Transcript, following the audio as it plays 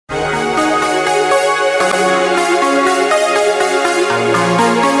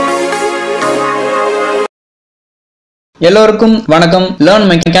எல்லோருக்கும் வணக்கம். Learn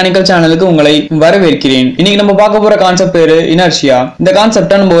mechanical சேனலுக்கு உங்களை வரவேற்கிறேன். இன்னைக்கு நம்ம பார்க்க போற கான்செப்ட் பேரு இனர்ஷியா. இந்த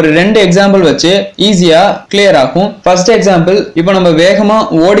கான்செப்டை நம்ம ஒரு 2 எக்ஸாம்பிள் வச்சு ஈஸியா கிளியர் ஆகும். ஃபர்ஸ்ட் எக்ஸாம்பிள், இப்போ நம்ம வேகமா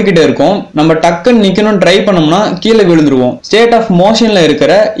ஓடிக்கிட்டு இருக்கோம். நம்ம டக்குன்னு நிக்கணும்னு ட்ரை பண்ணோம்னா கீழே விழுந்துருவோம். ஸ்டேட் ஆஃப் மோஷன்ல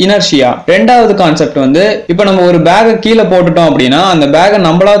இருக்கிற இனர்ஷியா. ரெண்டாவது கான்செப்ட் வந்து, இப்போ நம்ம ஒரு பேக்கை கீழே போட்டுட்டோம் அப்படின்னா அந்த பேக்கை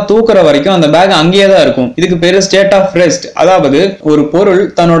நம்மளா தூக்குற வரைக்கும் அந்த பேக் அங்கேயே தான் இருக்கும். இதுக்கு பேரு ஸ்டேட் ஆஃப் ரெஸ்ட். அதாவது ஒரு பொருள்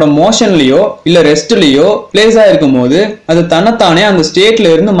தன்னோட மோஷன்லயோ இல்ல ரெஸ்ட்லயோ பிளேஸ் ஆயிருக்கும் போது அது தன்னைத்தானே அந்த ஸ்டேட்ல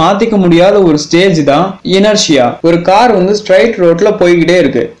இருந்து மாத்திக்க முடியாத ஒரு ஸ்டேஜ் தான் இனர்ஷியா. ஒரு கார் வந்து ஸ்ட்ரைட் ரோட்ல போய்கிட்டே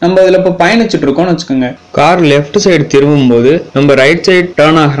இருக்கு. நம்ம இதுல இப்ப பயணிச்சுட்டு இருக்கோம்னு வச்சுக்கோங்க. கார் லெஃப்ட் சைடு திரும்பும் போது நம்ம ரைட் சைடு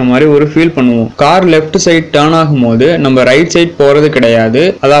டர்ன் ஆகிற மாதிரி ஒரு ஃபீல் பண்ணுவோம். கார் லெஃப்ட் சைடு டர்ன் ஆகும் போது நம்ம ரைட் சைடு போறது கிடையாது.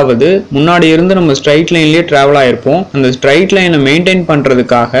 அதாவது முன்னாடி இருந்து நம்ம ஸ்ட்ரைட் லைன்லயே டிராவல் ஆயிருப்போம். அந்த ஸ்ட்ரைட் லைனை மெயின்டைன்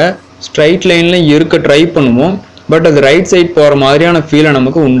பண்றதுக்காக ஸ்ட்ரைட் லைன்ல இருக்க ட்ரை பண்ணுவோம். பட் அது ரைட் சைட் போற மாதிரியான ஃபீலை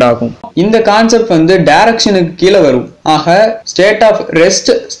நமக்கு உண்டாகும். இந்த கான்செப்ட் வந்து டைரக்ஷனுக்கு கீழே வரும். ஆக state of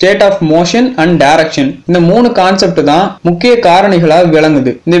rest, state of motion and direction, இந்த 3 கான்செப்ட் தான் முக்கிய காரணிகளா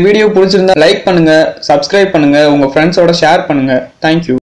விளங்குது. இந்த வீடியோ பிடிச்சிருந்தா லைக் பண்ணுங்க, சப்ஸ்கிரைப் பண்ணுங்க, உங்க ஃப்ரெண்ட்ஸோட ஷேர் பண்ணுங்க. தேங்க்யூ.